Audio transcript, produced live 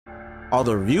All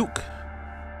the Ryuk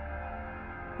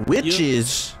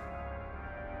witches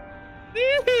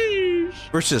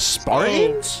versus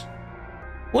Spartans.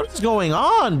 What is going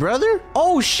on, brother?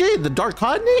 Oh shit, the Dark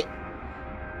Continent?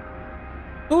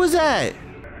 Who is that?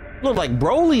 Look like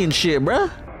Broly and shit, bruh.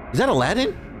 Is that Aladdin?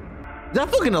 Is that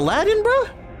fucking Aladdin, bruh?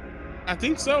 I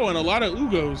think so, and a lot of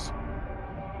Ugos.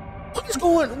 What is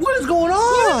going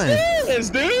on? What is this,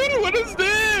 dude? What is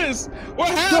this? What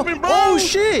happened, bro? Oh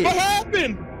shit. What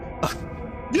happened?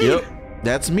 Yep,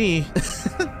 that's me.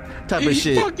 Type of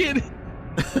shit.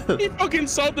 He fucking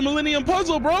solved the Millennium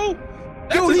Puzzle, bro.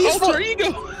 That's his alter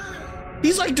ego.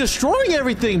 He's like destroying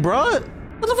everything, bro.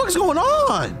 What the fuck is going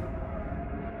on?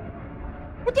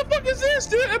 What the fuck is this,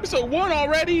 dude? Episode 1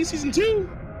 already, season 2.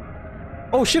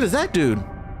 Oh shit, is that dude?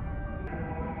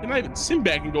 And not even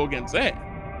Sinbad can go against that.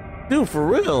 Dude, for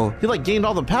real. He like gained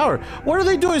all the power. What are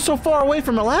they doing so far away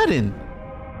from Aladdin?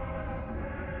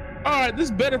 All right, this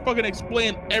better fucking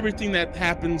explain everything that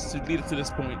happens to lead us to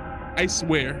this point. I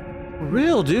swear. For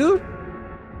real, dude.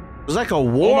 It was like a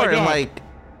war and like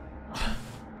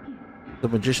the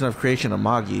magician of creation of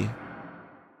Magi.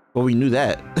 Well, we knew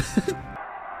that.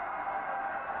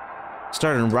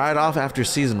 Starting right off after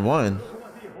season 1.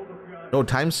 No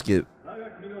time skip.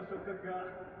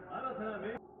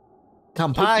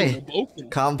 Kampai.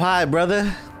 Kampai,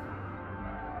 brother.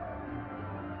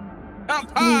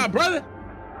 Kampai, brother.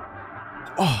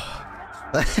 Oh.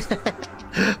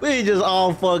 We just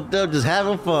all fucked up, just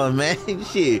having fun, man.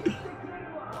 Shit.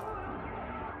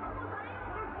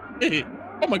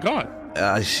 Oh my god.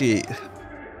 Shit.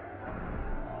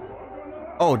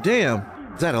 Oh damn.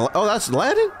 Is that oh, that's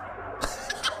Aladdin?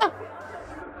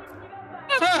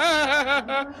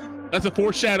 That's a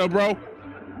foreshadow, bro.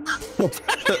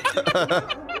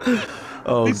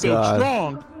 Oh he's god.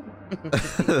 So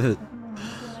strong.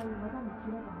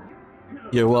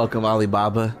 You're welcome,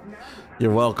 Alibaba.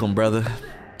 You're welcome, brother.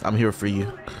 I'm here for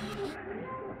you.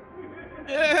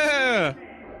 Yeah.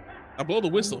 I blow the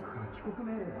whistle.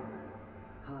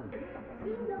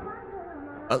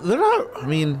 They're not. I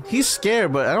mean, he's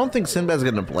scared, but I don't think Sinbad's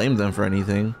gonna blame them for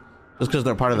anything, just because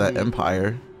they're part of that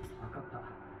empire.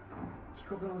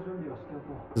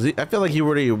 I feel like he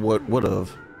already would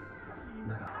have.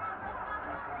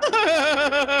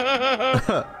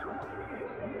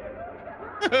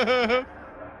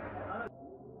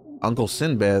 Uncle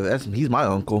Sinbad, he's my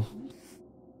uncle.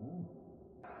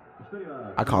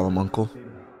 I call him uncle.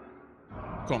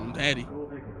 Call him daddy.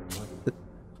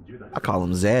 I call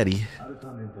him Zaddy.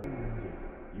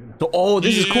 So, oh,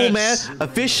 this is cool, man.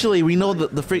 Officially, we know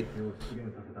the freak.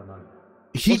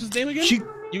 What's his name again?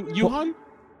 Yuhan?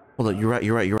 Hold on, you're right.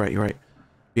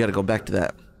 We gotta go back to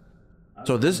that.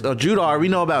 So this Judar, we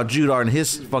know about Judar and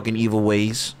his fucking evil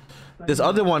ways. This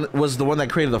other one was the one that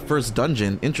created the first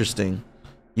dungeon. Interesting.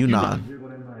 Yunan.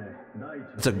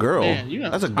 It's a girl.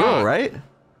 Man, that's a girl, hot. Right?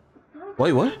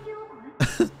 Wait, what?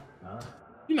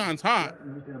 Yunan's hot.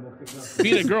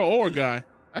 Being a girl or a guy,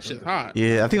 that shit's hot.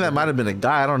 Yeah, I think that might have been a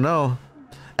guy. I don't know.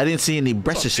 I didn't see any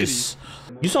breasts.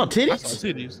 You saw titties? I saw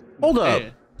titties. Hold up. Yeah.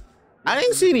 I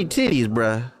didn't see any titties,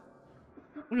 bruh.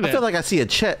 I feel like I see a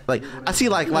chest, like I see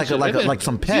like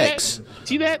some pecs.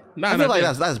 See that? Nah, I feel like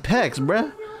that's pecs,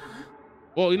 bruh.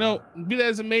 Well, you know, be that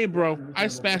as it may, bro. I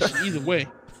smash it either way.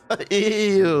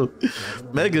 Ew,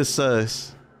 mega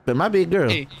sus. But it might be a girl.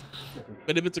 Hey,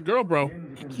 but if it's a girl, bro,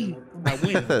 I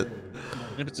win.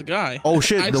 If it's a guy, oh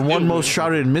shit, the one most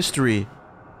shrouded in mystery.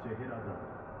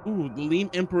 Ooh, the lean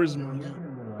emperor's.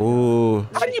 Ooh.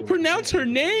 How do you pronounce her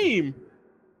name?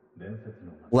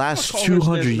 Last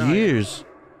 200 years.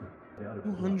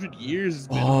 200 years.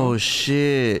 Oh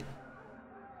shit.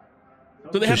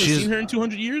 So they haven't seen her in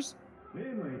 200 years?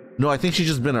 No, I think she's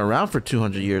just been around for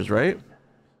 200 years, right?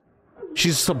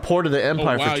 She's supported the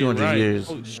empire for 200 years.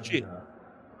 Holy shit.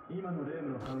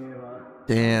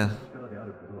 Damn.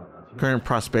 Current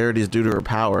prosperity is due to her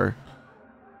power.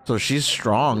 So she's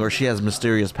strong, or she has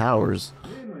mysterious powers.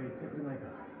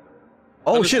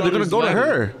 Oh shit, they're gonna go to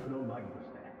her.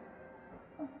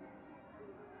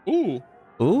 Ooh.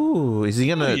 Ooh, is he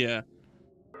gonna? Oh yeah.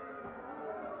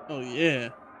 Oh yeah.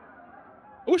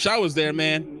 I wish I was there,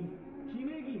 man.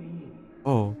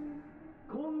 Oh.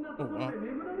 Oh wow.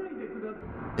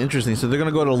 Interesting. So they're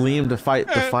gonna go to Liam to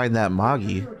find that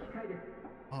Magi.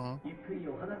 Uh-huh.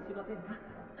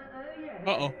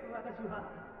 Uh-oh.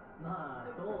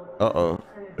 Uh-oh.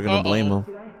 They're gonna blame him.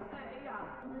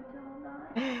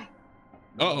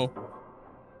 Uh-oh.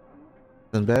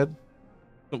 Isn't bad?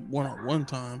 The one-on-one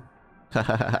time.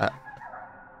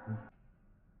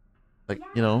 Like,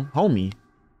 you know, homie.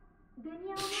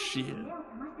 Shit.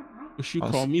 Wish you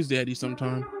call me Zaddy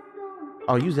sometime.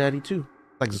 I'll use Zaddy too.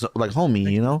 like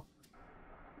homie, you know?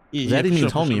 Yeah, Zaddy for means sure,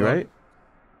 homie, right?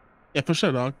 Yeah, for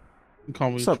sure, dog. You call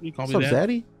me. What's up? You call me What's up, that.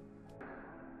 Zaddy?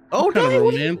 Oh, Kind of a dang,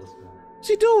 romance. what's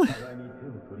he doing?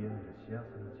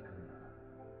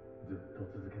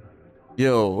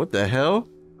 Yo, what the hell?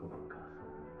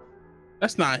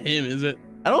 That's not him, is it?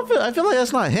 I feel like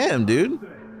that's not him, dude.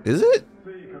 Is it?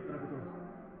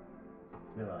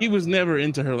 He was never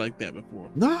into her like that before.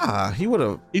 Nah, he would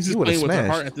have. He's just playing with her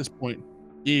heart at this point.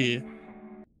 Yeah.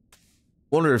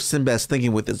 Wonder if Sinbad's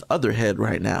thinking with his other head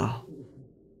right now.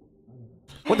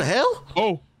 What the hell?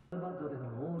 Oh,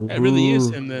 that really is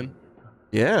him then.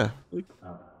 Yeah,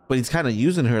 but he's kind of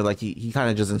using her like he kind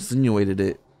of just insinuated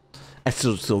it. I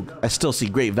still see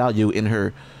great value in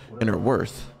her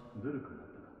worth.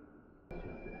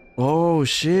 Oh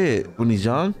shit! When he's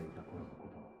young.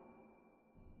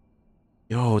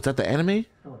 Yo, is that the anime?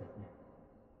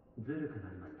 Who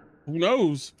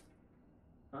knows?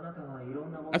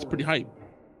 That's pretty hype.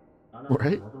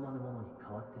 Right?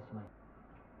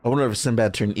 I wonder if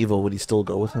Sinbad turned evil, would he still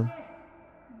go with him?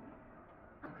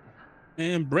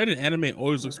 Man, bread in anime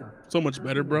always looks so much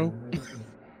better, bro.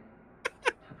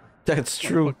 That's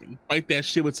true. Fight that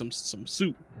shit with some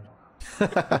soup.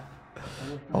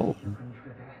 Oh.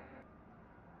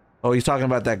 Oh, he's talking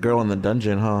about that girl in the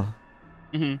dungeon, huh?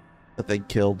 Mm-hmm. That they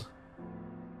killed.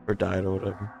 Or died or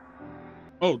whatever.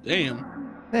 Oh, damn.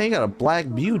 Man, he got a black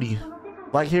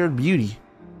haired beauty.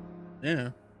 Yeah.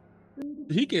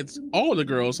 He gets all the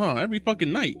girls, huh? Every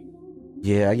fucking night.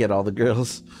 Yeah, I get all the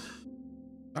girls.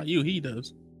 Not you, he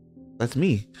does. That's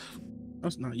me.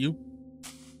 That's not you.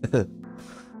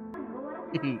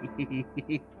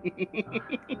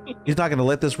 He's not gonna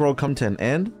let this world come to an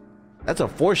end? That's a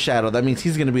foreshadow. That means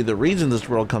he's gonna be the reason this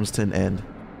world comes to an end.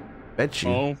 Bet you.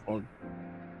 Oh, fuck.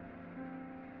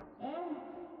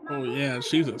 Oh yeah,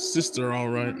 she's a sister, all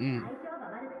right.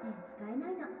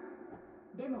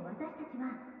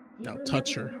 Now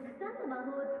touch her.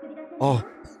 Oh,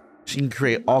 she can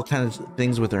create all kinds of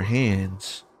things with her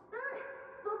hands.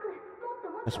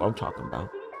 That's what I'm talking about.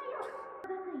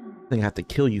 I think I have to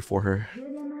kill you for her.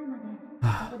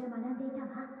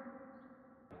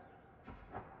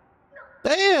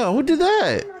 Damn, who did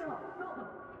that?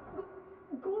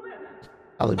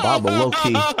 Alibaba,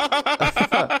 low-key.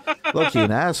 Low-key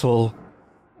an asshole.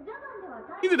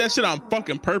 He did that shit on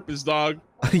fucking purpose, dog.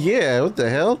 Yeah, what the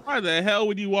hell? Why the hell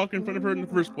would you walk in front of her in the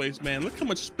first place, man? Look how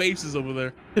much space is over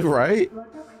there. Right?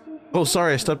 Oh,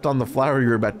 sorry, I stepped on the flower you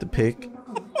were about to pick.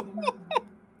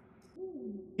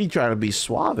 He trying to be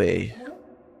suave.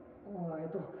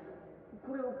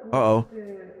 Uh-oh. A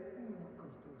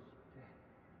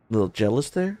little jealous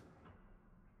there?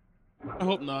 I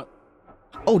hope not.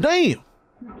 Oh, damn!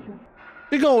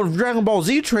 They going Dragon Ball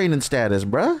Z training status,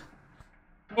 bruh.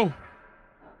 Oh.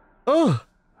 Oh.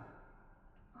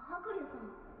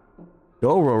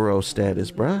 Dororo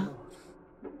status, bruh.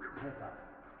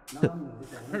 I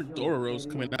heard Dororo's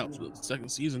coming out for the second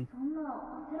season.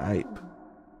 Hype.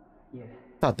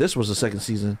 Thought this was the second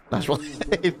season. That's what.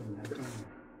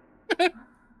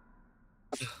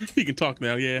 He can talk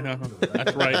now, yeah.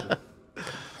 That's right.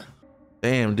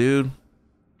 Damn, dude.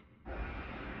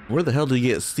 Where the hell do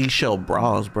you get seashell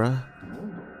bras, bruh?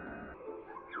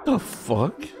 The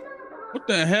fuck? What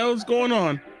the hell is going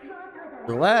on?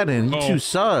 Aladdin, you too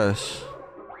sus.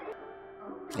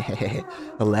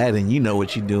 Aladdin, you know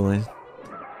what you're doing.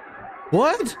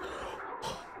 What?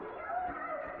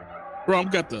 Bro, I'm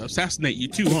got to assassinate you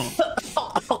too,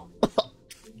 huh?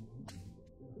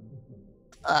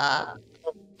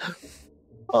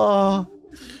 Oh,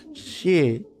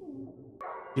 shit.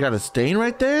 You got a stain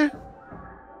right there?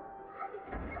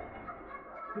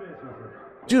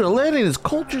 Dude, Aladdin is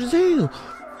cultured as hell.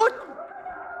 What?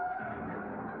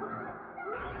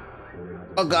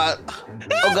 Oh, God.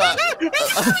 Oh, God.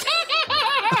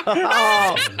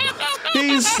 Oh,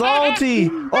 he's salty.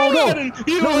 Oh, no.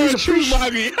 No, he's a true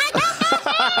Magi.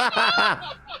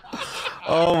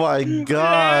 Oh, my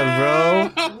God, bro.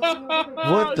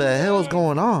 What the hell is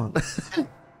going on?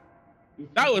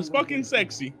 That was fucking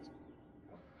sexy.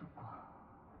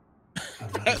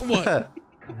 What?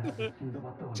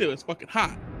 Shit was fucking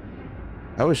hot.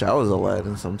 I wish I was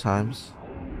Aladdin sometimes.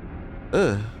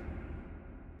 Ugh.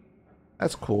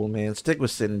 That's cool, man. Stick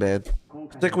with Sinbad.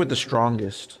 Stick with the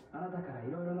strongest.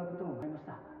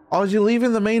 Oh, is you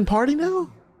leaving the main party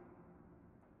now?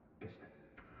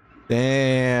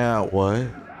 Damn, what?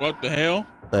 What the hell?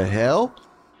 The hell?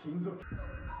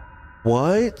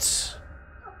 What?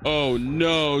 Oh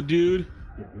no, dude.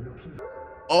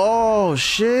 Oh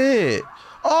shit.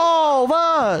 Oh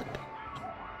fuck. I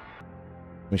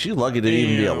mean, she's lucky to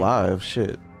even be alive.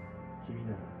 Shit.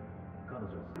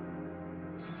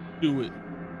 Do it.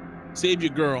 Save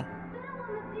your girl.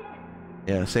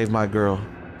 Yeah, save my girl.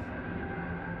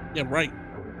 Yeah, right.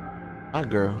 My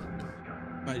girl.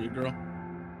 Not your girl.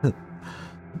 The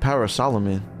power of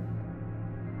Solomon.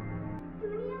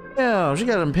 Yeah, she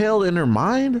got impaled in her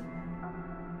mind.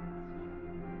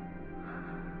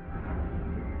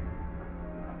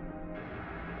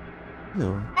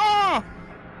 Ew. Ah!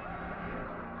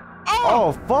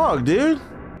 Oh fuck, dude.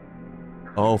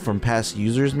 Oh, from past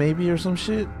users maybe or some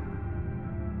shit.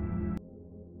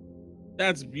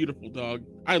 That's beautiful, dog.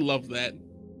 I love that.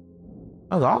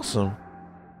 That was awesome.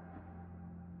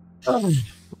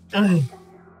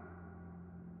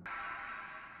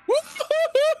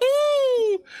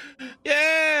 Woo-hoo-hoo-hoo!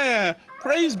 Yeah!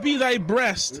 Praise be thy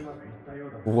breast.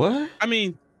 What? I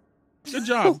mean, good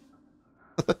job.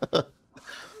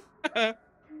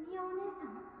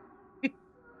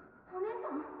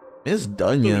 Miss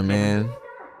Dunya, man.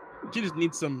 She just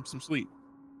needs some sleep.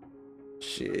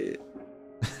 Shit.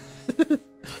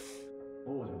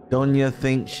 Dunya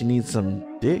think she needs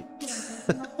some dick?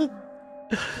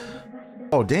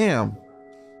 Oh damn.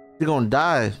 You're gonna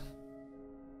die.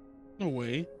 No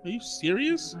way. Are you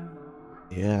serious?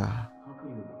 Yeah.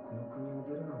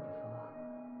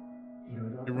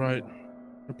 You're right.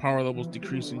 Her power level's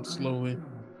decreasing slowly.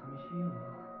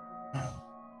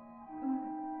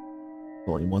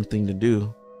 Only one thing to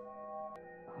do.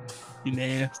 You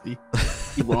nasty.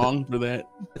 You wrong for that.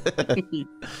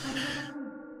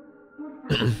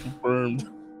 Confirmed.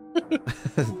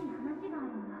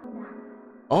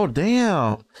 Oh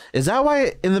damn. Is that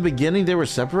why in the beginning they were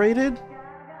separated?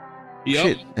 Yep.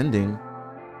 Shit, ending.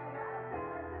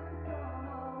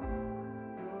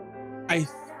 I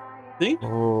think.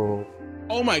 Oh.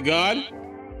 Oh my god.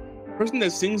 The person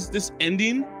that sings this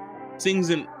ending sings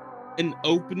an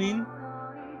opening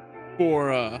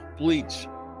for Bleach.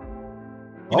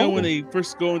 You know when they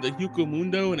first go into Hugo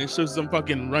Mundo and it shows them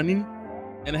fucking running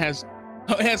and it has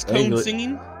Cone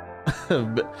singing?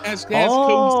 Has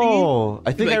Cone singing?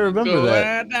 I think I remember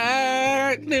that.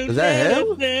 Is that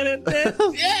him?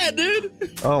 Yeah, dude.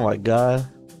 Oh my god.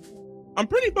 I'm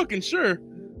pretty fucking sure.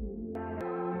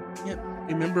 Can't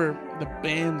remember the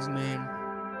band's name.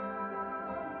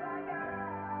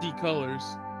 D Colors.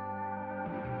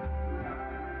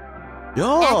 Yo.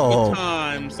 Aqua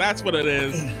Times. That's what it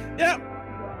is. Yep.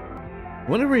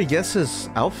 Whenever he gets his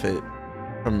outfit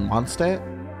from Mondstadt,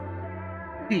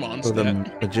 where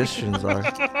the magicians are.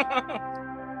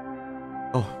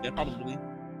 Oh, yeah, probably.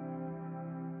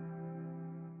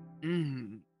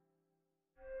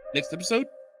 Next episode.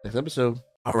 Next episode.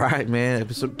 All right, man.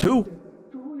 Episode 2.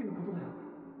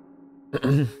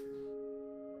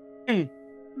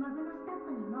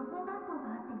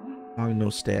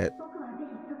 Magnostat.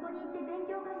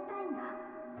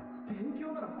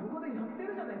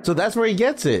 So that's where he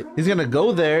gets it. He's gonna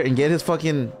go there and get his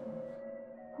fucking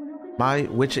My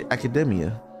Witch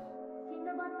Academia.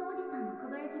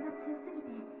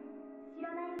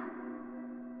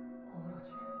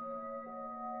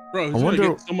 Bro, he's gonna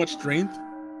get so much strength.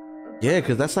 Yeah,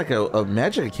 because that's like a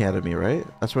magic academy, right?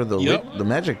 That's where the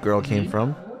magic girl came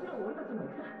from.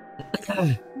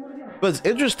 But it's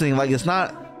interesting, like it's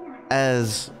not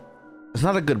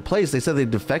a good place. They said they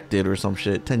defected or some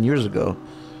shit 10 years ago.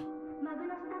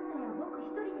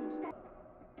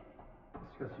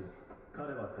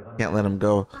 Can't let him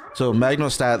go. So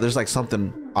Magnostat, there's like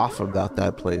something off about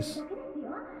that place.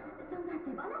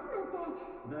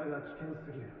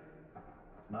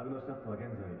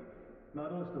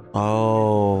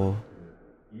 Oh.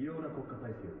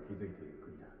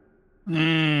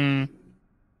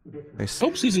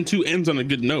 Hope season 2 ends on a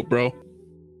good note, bro.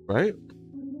 Right?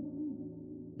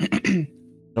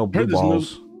 No blue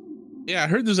balls. Yeah, I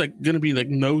heard there's like gonna be like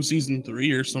no season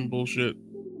 3 or some bullshit.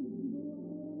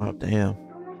 Oh damn.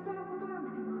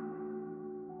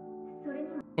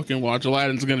 Fucking watch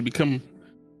Aladdin's gonna become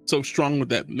so strong with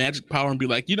that magic power and be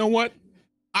like, you know what?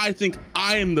 I think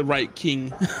I am the right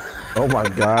king. Oh my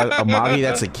god, a Magi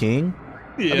that's a king?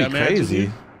 Yeah, that'd be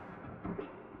crazy.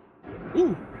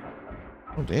 Ooh.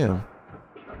 Oh damn.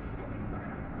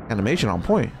 Animation on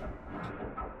point.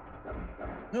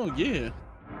 Oh yeah.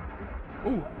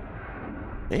 Ooh.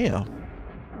 Damn.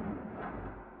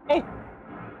 Oh.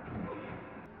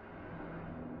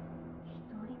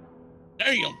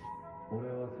 Damn.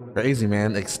 Crazy,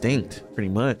 man. Extinct, pretty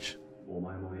much.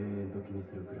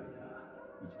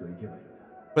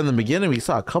 But in the beginning, we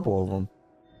saw a couple of them.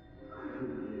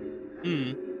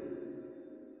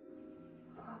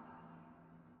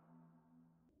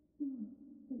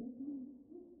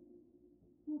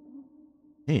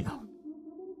 Damn.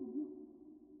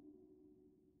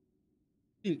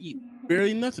 Didn't eat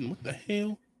barely nothing. What the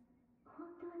hell?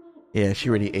 Yeah, she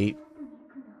already ate.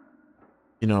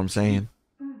 You know what I'm saying?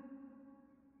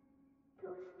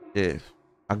 Yeah,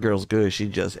 our girl's good. She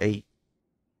just ate.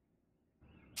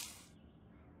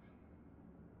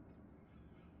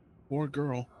 Poor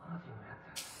girl.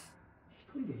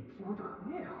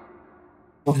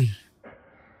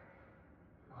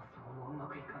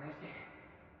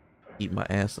 Eat my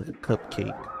ass like a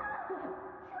cupcake.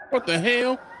 What the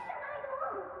hell?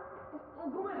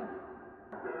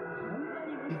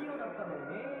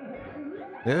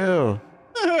 Ew.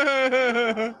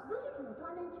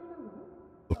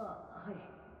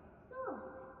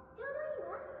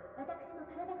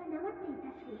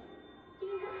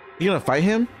 You gonna fight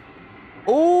him?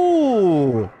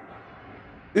 Oh,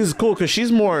 this is cool because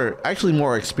she's actually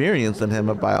more experienced than him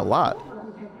by a lot.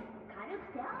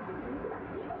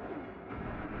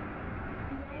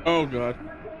 Oh god.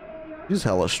 He's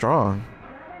hella strong.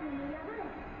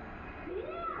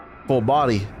 Full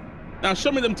body. Now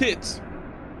show me them tits.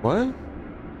 What?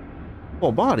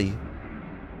 Full body.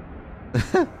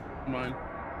 Mine.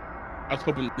 I was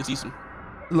hoping to see some.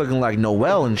 Looking like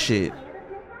Noel and shit.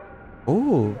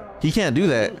 Ooh, he can't do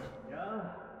that.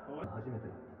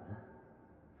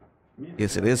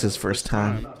 Yes, it is his first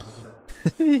time.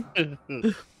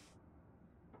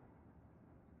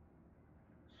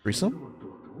 Threesome?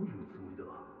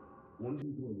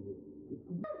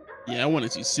 Yeah, I want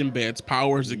to see Sinbad's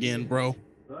powers again, bro.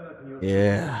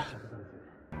 Yeah.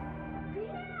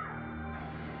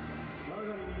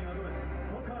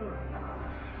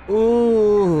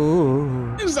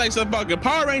 Ooh. It's like some fucking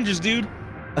Power Rangers, dude.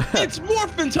 It's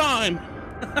morphin' time.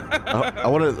 I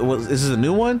wonder, is this a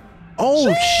new one?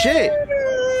 Oh shit!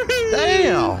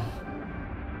 Damn.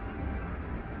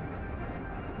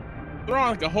 They're on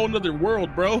like a whole nother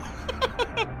world, bro.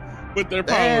 With their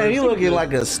powers. Damn, you looking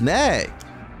like a snack.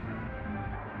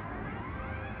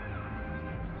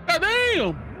 God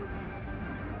damn.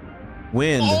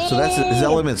 Wind. Oh. So that's his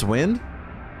element's wind?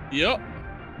 Yep.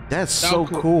 That's so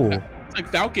cool. It's like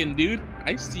Falcon, dude.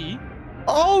 I see.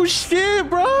 Oh shit,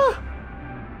 bro.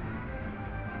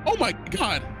 Oh my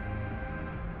god.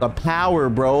 The power,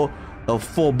 bro, of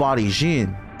full body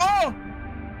Jin. Oh.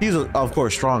 He's of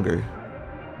course stronger.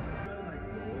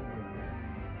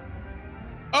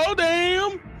 Oh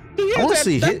damn. I want to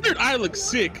see that third eye looks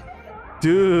sick.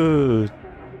 Dude.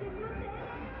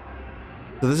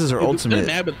 So this is her ultimate.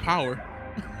 Mad with power.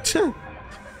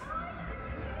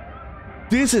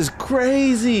 This is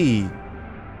crazy.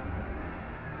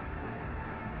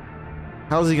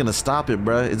 How's he gonna stop it,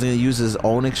 bro? Is he gonna use his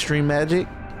own extreme magic?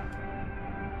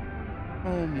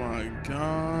 Oh my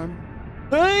god.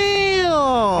 Damn!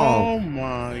 Oh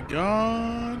my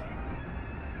god.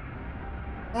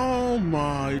 Oh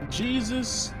my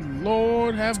Jesus,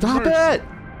 Lord have Stop mercy. it!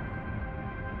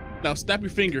 Now snap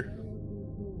your finger.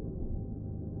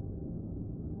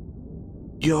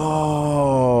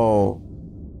 Yo!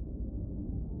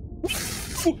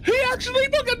 He actually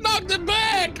fucking knocked it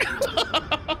back.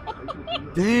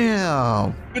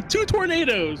 Damn! With 2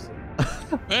 tornadoes.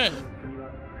 Man.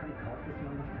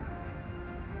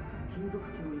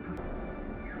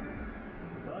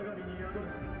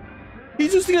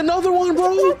 He's just another one, bro.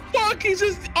 Oh, fuck, he's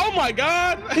just. Oh my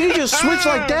god. Did he just switch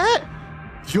like that?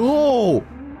 Yo!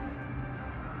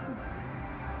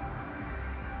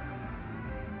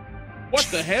 What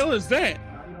the hell is that?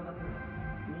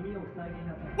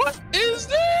 What is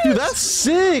this? Dude, that's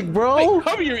sick, bro. Wait,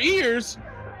 cover your ears.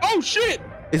 Oh shit.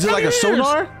 Is it Cover like a your ears.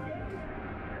 sonar?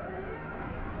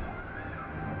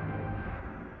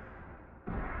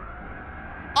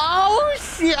 Oh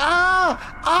shit!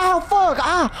 Fuck!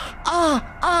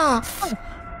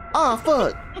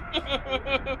 Fuck!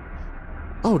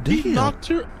 Oh He damn! knocked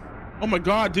her. Oh my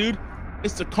god, dude.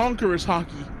 It's the Conqueror's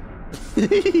hockey.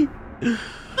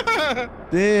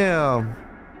 Damn!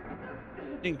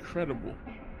 Incredible.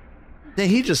 Then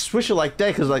he just switched it like that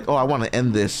because, like, oh, I want to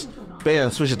end this.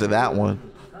 Bam! Switch it to that one.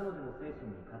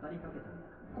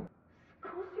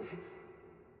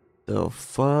 The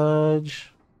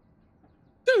fudge.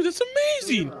 Dude, that's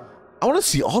amazing. I want to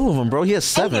see all of them, bro. He has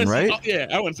 7, right? Yeah,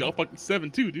 I want to see all fucking 7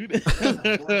 too, dude.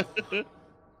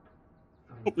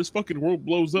 Hope this fucking world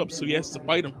blows up so he has to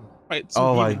fight him.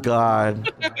 Oh my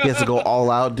god. He has to go all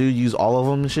out, dude. Use all of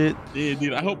them and shit. Yeah,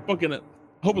 dude. I hope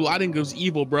Aladdin goes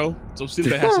evil, bro. So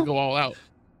Sinbad has to go all out.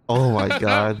 Oh my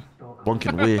god. One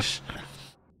can wish.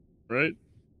 Right?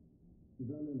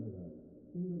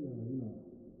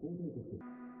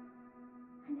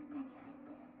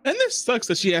 And this sucks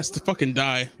that she has to fucking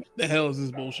die. What the hell is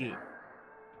this bullshit?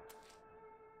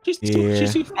 She's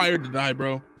too fired to die,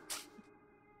 bro.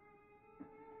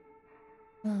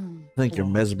 I think you're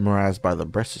mesmerized by the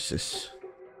breastises.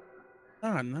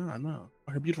 Nah.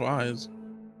 Her beautiful eyes.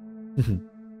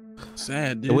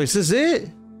 Sad, dude. Wait, is this it?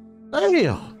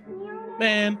 Damn.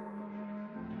 Man.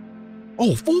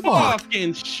 Oh, fuck.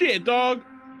 Fucking shit, dog.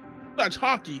 That's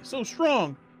hockey. So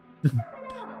strong.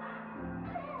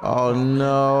 Oh,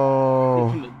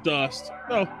 no. In the dust.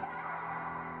 No.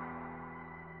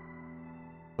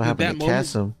 What happened to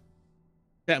Cassim?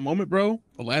 That moment, bro,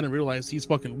 Aladdin realized he's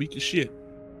fucking weak as shit.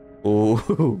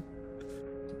 Oh.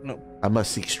 No. I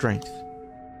must seek strength.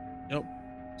 Yep.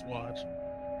 Let's watch.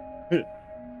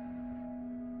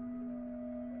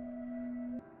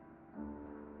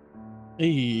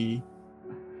 Hey.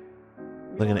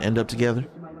 They're gonna end up together?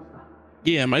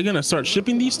 Yeah, am I gonna start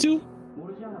shipping these two?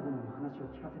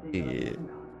 Yeah.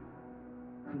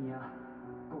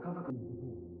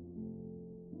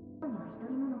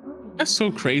 That's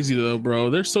so crazy though, bro.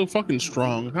 They're so fucking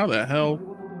strong. How the hell?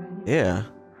 Yeah.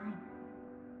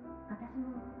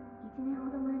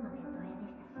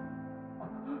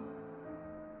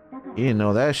 You didn't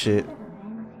know that shit.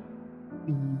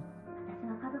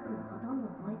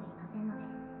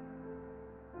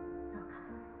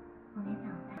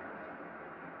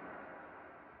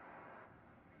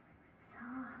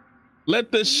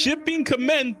 Let the shipping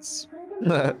commence.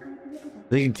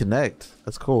 They can connect.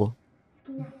 That's cool.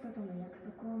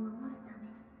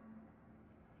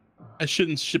 I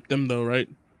shouldn't ship them though, right?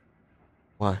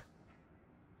 Why?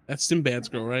 That's Sinbad's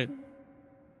girl, right?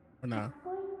 Or not?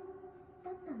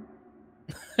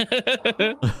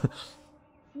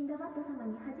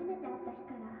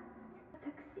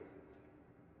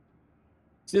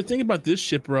 See, the thing about this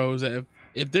ship, bro, is that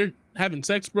if they're having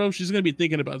sex, bro, she's gonna be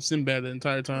thinking about Sinbad the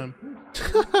entire time.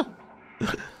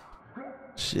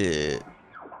 Shit.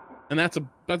 And that's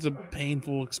a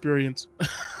painful experience.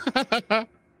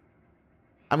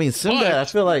 I mean, Sinbad, I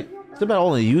feel like Sinbad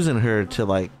only using her to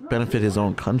like benefit his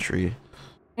own country.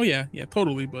 Oh yeah,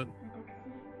 totally. But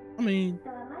I mean,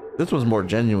 this was more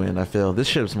genuine. I feel this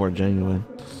ship's more genuine.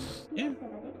 Yeah,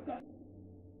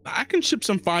 I can ship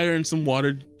some fire and some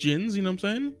water gins. You know what I'm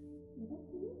saying?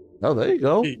 Oh, there you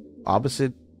go. Hey.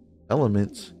 Opposite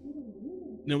elements.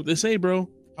 You know what they say, bro?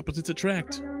 Opposites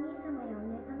attract.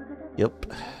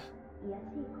 Yep.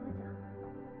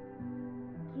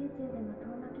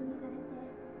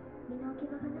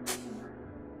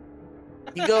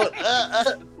 You go.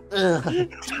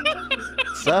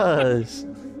 Sus.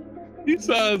 You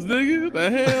sus, nigga. What the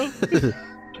hell?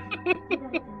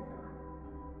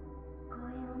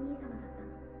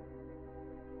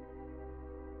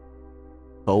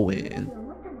 Owen.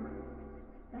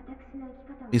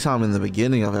 You saw him in the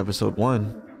beginning of episode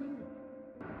 1.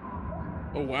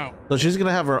 Oh wow. So she's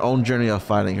gonna have her own journey of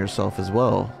finding herself as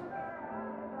well.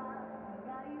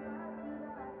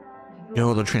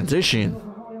 Yo, the transition.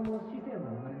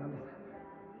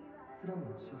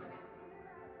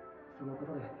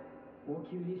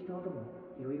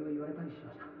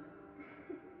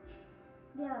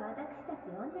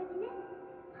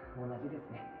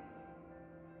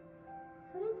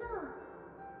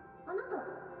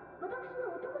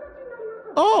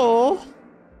 Oh,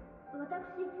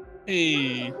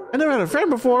 Hey. I never had a friend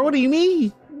before. What do you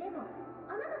mean?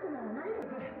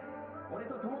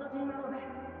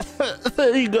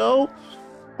 There you go.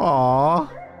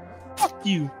 Aw. Fuck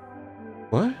you.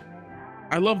 What?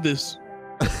 I love this.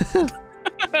 I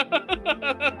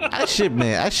ship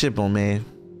him, man.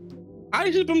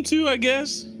 I ship them too, I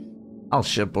guess. I'll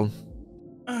ship him.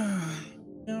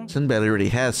 Yeah. Sinbad already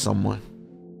has someone.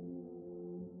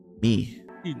 Me.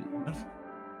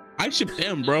 I ship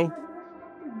them, bro.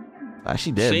 Ah,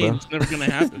 she dead, Shame, bro. it's never gonna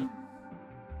happen.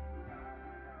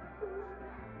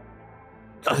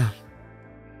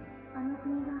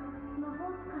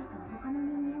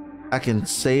 I can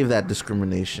save that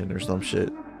discrimination or some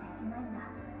shit.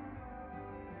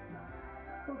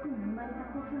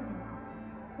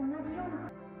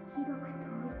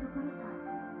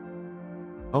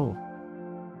 Oh.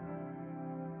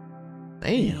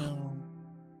 Damn.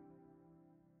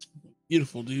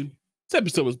 Beautiful, dude. This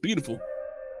episode was beautiful.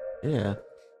 Yeah.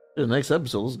 The next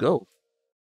episode, let's go.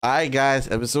 All right, guys.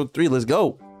 Episode 3, let's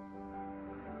go.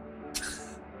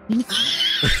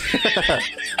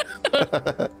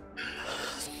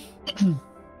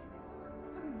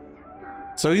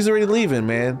 So he's already leaving,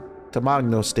 man. To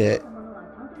Magnostedt.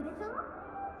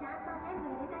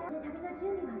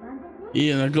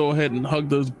 Yeah, now go ahead and hug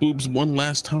those boobs one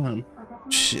last time.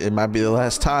 Shit, it might be the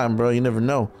last time, bro. You never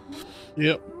know.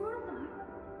 Yep.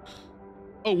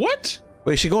 Oh, what?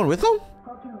 Wait, she going with him?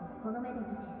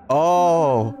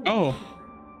 Oh. Oh.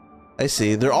 I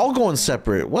see. They're all going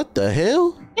separate. What the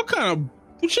hell? What kind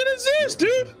of shit is this,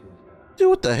 dude? Dude,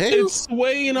 what the hell? It's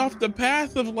swaying off the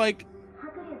path of like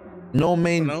No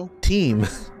main team.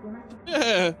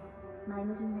 Yeah.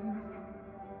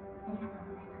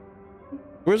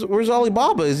 Where's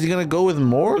Alibaba? Is he gonna go with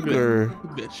Morg or?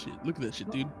 Look at that shit. Look at that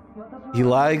shit, dude. He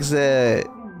likes it.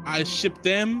 I ship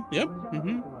them. Yep.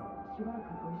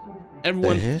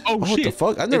 Everyone. Oh shit! What the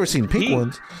fuck? I've never seen pink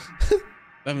ones.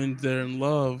 That means they're in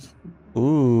love.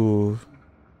 Ooh.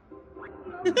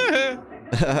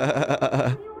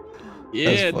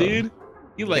 Yeah, dude.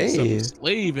 You like some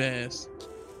slave ass.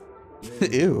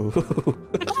 Ew.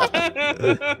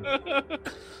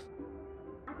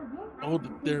 Oh,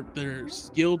 they're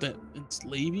skilled at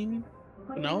enslaving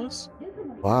Katanas.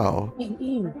 Wow.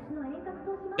 Ooh.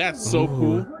 That's so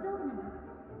cool.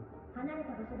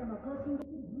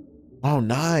 Oh,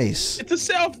 nice. It's a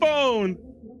cell phone.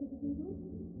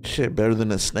 Shit, better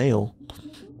than a snail.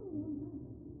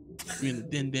 You mean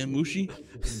the Dendamushi?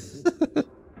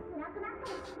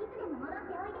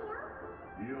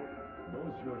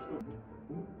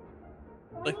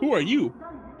 Like, who are you?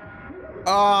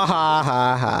 Ah ha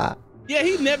ha ha. Yeah,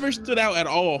 he never stood out at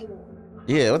all.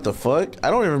 Yeah, what the fuck? I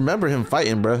don't even remember him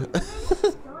fighting, bro.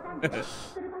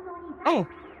 Oh,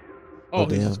 damn.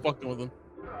 He's just fucking with him.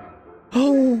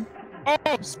 Oh.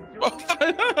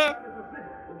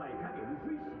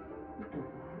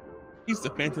 He's the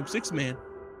Phantom 6 man.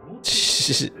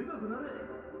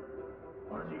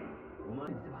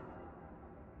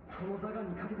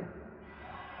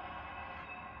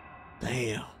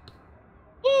 Damn.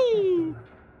 Woo.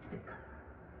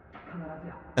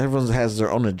 Everyone has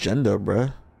their own agenda,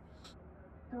 bruh.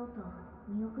 Don't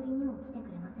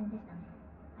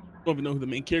even know who the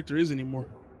main character is anymore.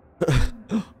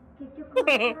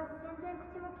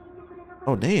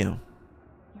 Oh, damn.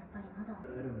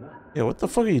 Yeah, what the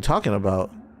fuck are you talking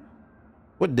about?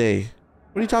 What day?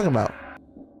 What are you talking about?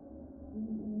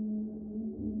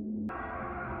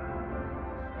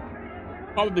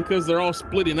 Probably because they're all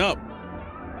splitting up.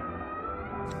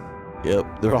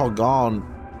 Yep, they're all gone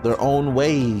their own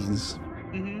ways.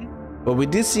 But we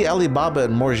did see Alibaba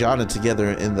and Morgiana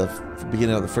together in the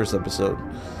beginning of the first episode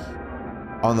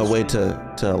on the way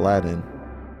to Aladdin.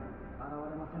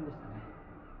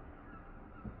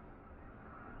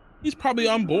 He's probably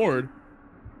on board.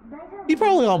 He's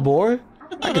probably on board.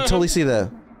 I can totally see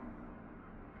that.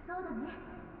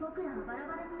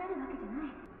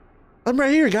 I'm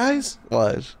right here, guys.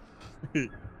 Watch.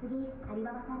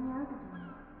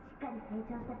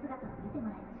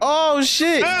 Oh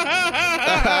shit!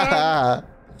 That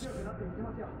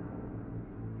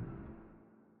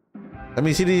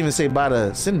means he didn't even say bye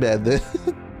to Sinbad then.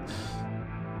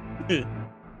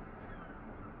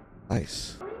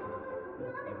 Nice.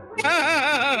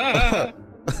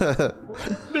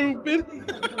 Stupid.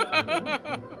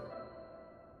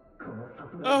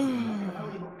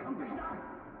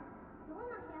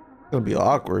 It's gonna be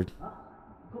awkward.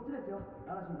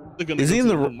 Is he in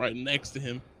the room right next to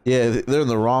him? Yeah, they're in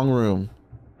the wrong room.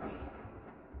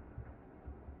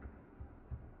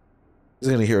 He's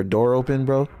gonna hear a door open,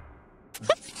 bro.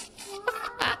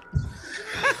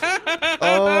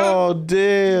 Oh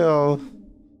damn.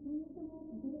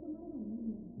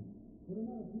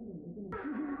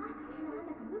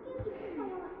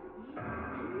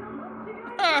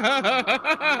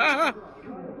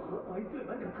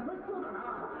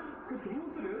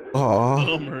 Oh,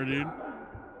 bummer, dude.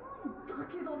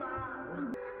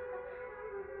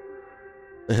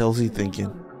 The hell's he thinking?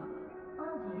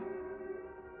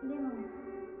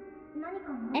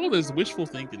 All this wishful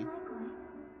thinking.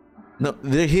 No,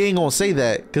 he ain't gonna say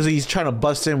that because he's trying to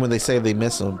bust in when they say they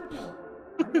miss him.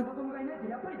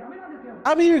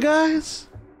 I'm here, guys.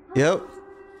 Yep.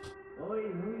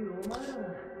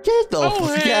 Get the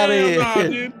fuck out of here. Nah,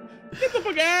 dude. Get the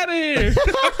fuck out of here.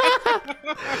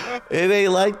 It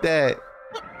ain't like that.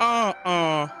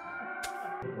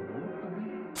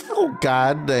 Oh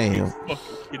god damn. You're fucking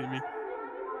kidding me.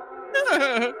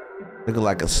 Looking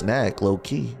like a snack, low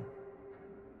key.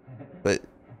 But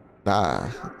nah.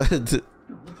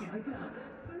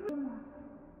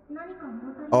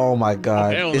 Oh my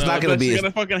god. Oh, it's no. not gonna be. It's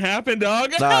gonna fucking happen,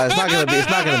 dog. Nah, it's not gonna be. It's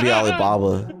not gonna be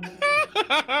Alibaba.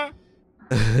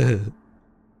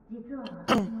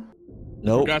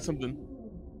 Nope. Got something.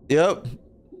 Yep.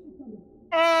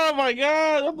 Oh my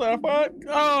god! What the fuck?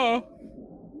 Oh.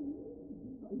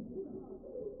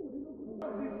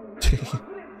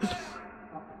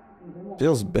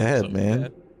 Feels bad, so man.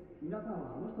 Bad.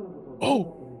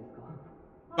 Oh.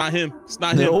 Not him. It's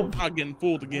not Nope. him. I'm not getting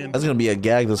fooled again. That's gonna be a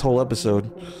gag this whole episode.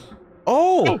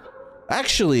 Oh.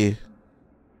 Actually.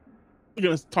 We're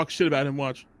gonna talk shit about him.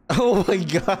 Watch. Oh my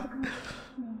god.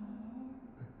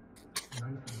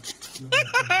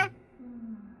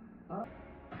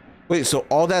 Wait, so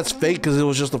all that's fake because it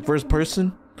was just the first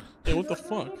person? Yeah, what the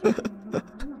fuck?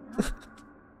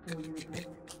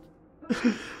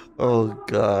 Oh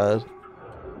god.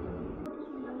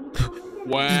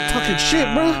 Wow. He's talking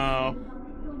shit, bro.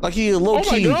 Like he a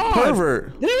low-key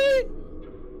pervert. Really?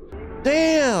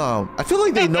 Damn. I feel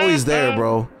like they know he's there,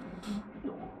 bro.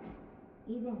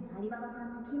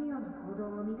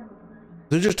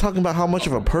 They're just talking about how much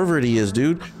of a pervert he is,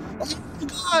 dude.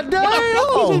 God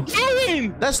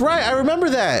damn! That's right, I remember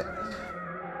that.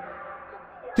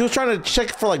 He was trying to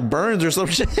check for like burns or some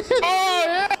shit.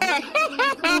 Oh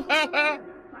yeah!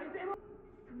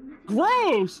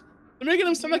 Gross! They're making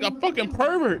him sound like a fucking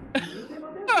pervert.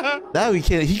 Now he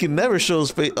can never show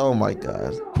his face. Oh my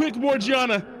god. Quick,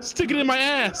 Morgiana, stick it in my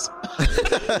ass.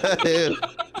 I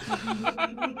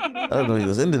don't know he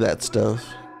was into that stuff.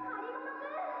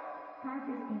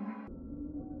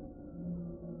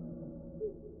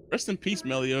 Rest in peace,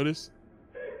 Meliodas.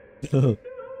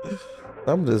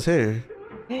 I'm just here.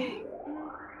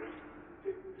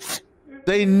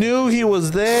 They knew he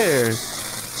was there.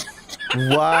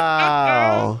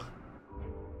 Wow.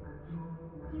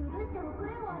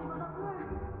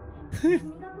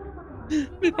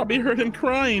 They probably heard him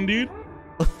crying, dude.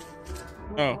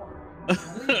 Oh.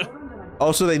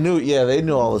 Oh, so they knew. Yeah, they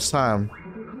knew all this time.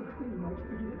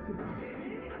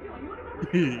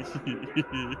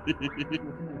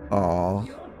 Aw.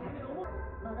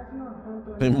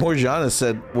 And Morgiana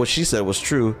said what she said was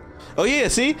true. Oh yeah,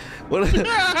 see? What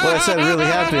I said really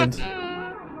happened.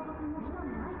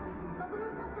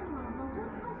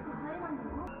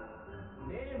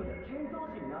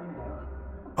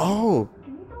 Oh.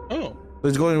 Oh.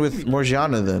 He's going with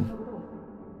Morgiana then.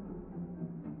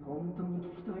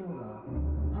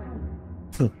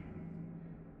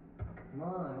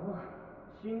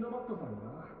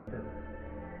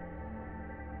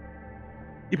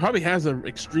 He probably has an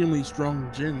extremely strong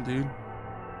djinn, dude.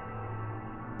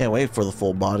 Can't wait for the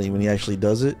full body when he actually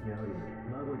does it.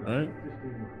 Right?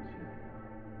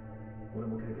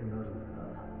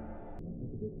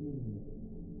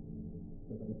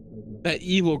 That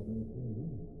evil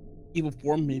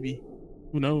form, maybe.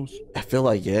 Who knows? I feel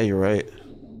like, yeah, you're right.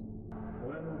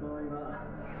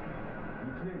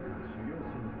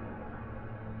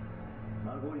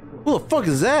 Who the fuck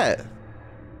is that?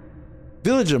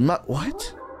 Village of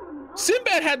what?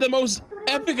 Sinbad had the most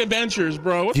epic adventures,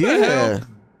 bro. What the hell?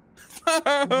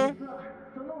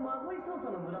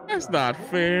 That's not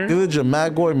fair. Village of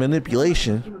Magi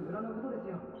manipulation.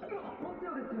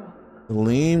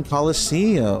 Lean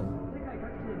Coliseum.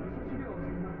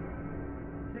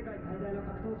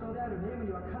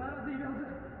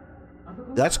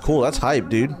 That's cool. That's hype,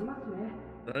 dude.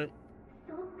 Right.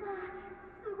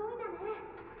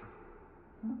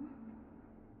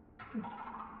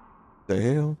 The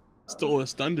hell? Stole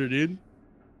his thunder, dude.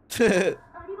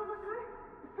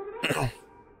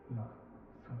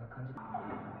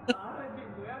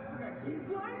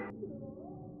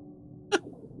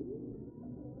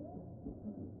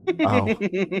 Wow.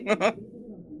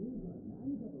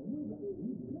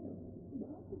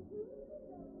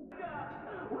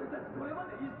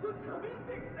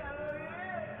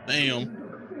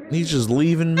 Damn. He's just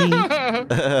leaving me.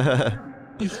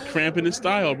 He's cramping his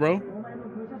style, bro.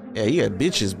 Yeah, he got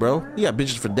bitches, bro. He got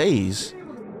bitches for days.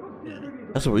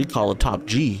 That's what we call a top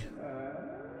G.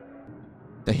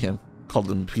 Damn,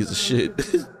 called him a piece of shit.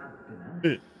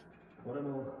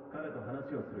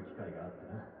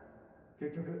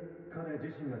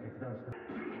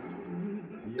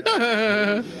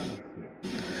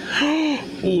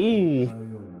 Ooh.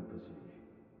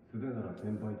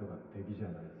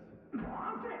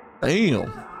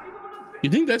 Damn. You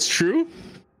think that's true?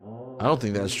 I don't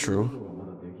think that's true.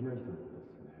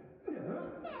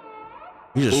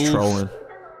 He's just trolling.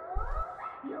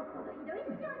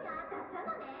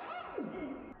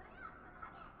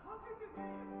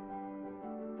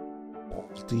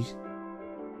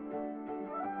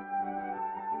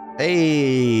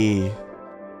 Hey. I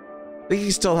think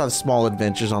he still has small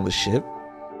adventures on the ship.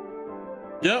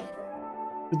 Yep.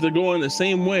 They're going the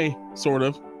same way, sort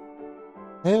of.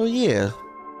 Hell yeah.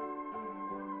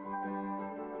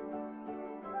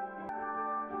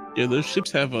 Yeah, those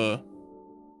ships have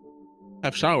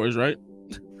showers, right?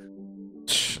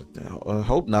 I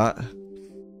hope not.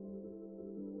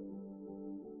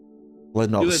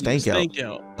 Letting all the stank out.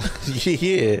 Yeah.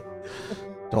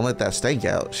 Don't let that stank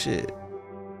out. Shit.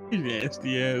 You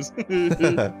nasty ass.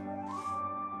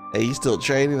 Hey, you still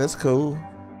training? That's cool.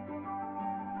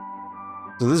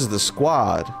 So this is the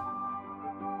squad.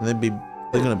 And they're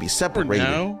gonna be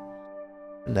separated.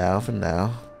 For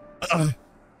now.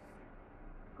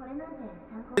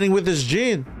 Sitting with his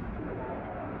djinn.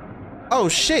 Oh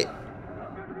shit.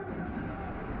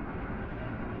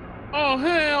 Oh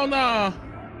hell nah.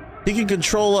 He can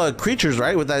control creatures,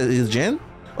 right? With that his Jin?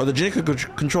 Or the Jin could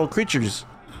control creatures.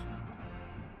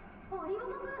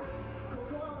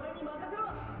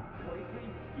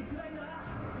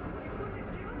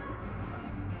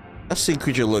 That sea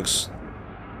creature looks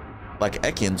like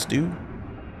Ekans, dude.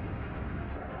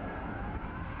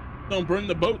 Don't burn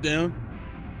the boat down.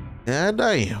 Yeah,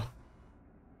 damn.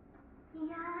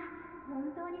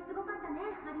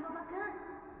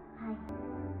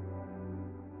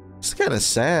 It's kind of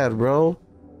sad, bro.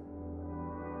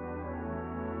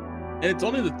 And it's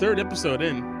only the 3rd episode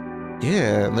in.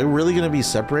 Yeah, they're really gonna be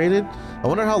separated. I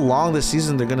wonder how long this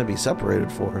season they're gonna be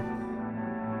separated for.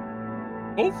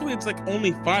 Hopefully it's like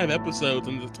only 5 episodes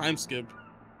and the time skip.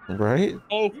 Right?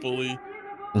 Hopefully.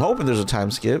 I'm hoping there's a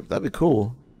time skip. That'd be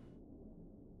cool.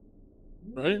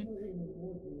 Right?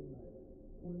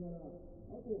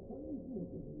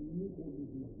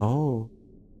 Oh.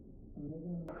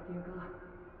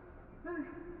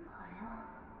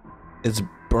 It's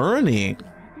burning.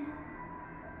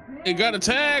 It got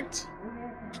attacked.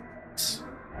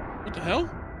 What the hell?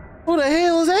 Who the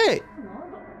hell is that?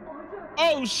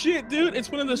 Oh shit, dude!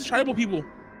 It's one of those tribal people.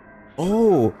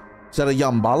 Oh, is that a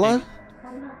Yambala?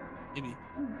 Maybe.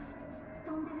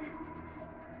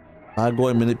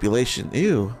 Ongoing manipulation.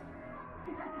 Ew.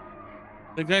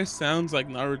 The guy sounds like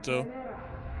Naruto.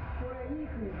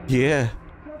 Yeah.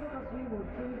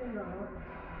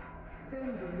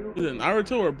 Is it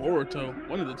Naruto or Boruto?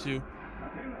 One of the two.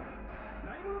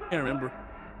 Can't remember.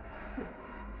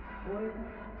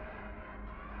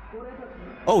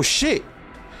 Oh shit.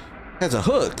 Has a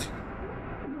hook.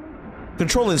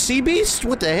 Controlling sea beast?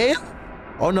 What the hell?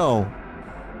 Oh no.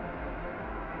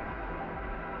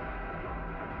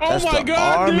 Oh That's my the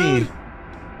god, army. dude!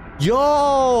 Yo!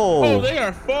 Oh, they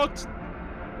are fucked.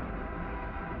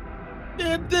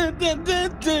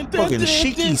 Fucking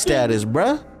Shiki status,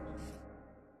 bruh.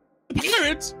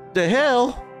 Pirates? The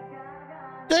hell?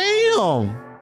 Damn.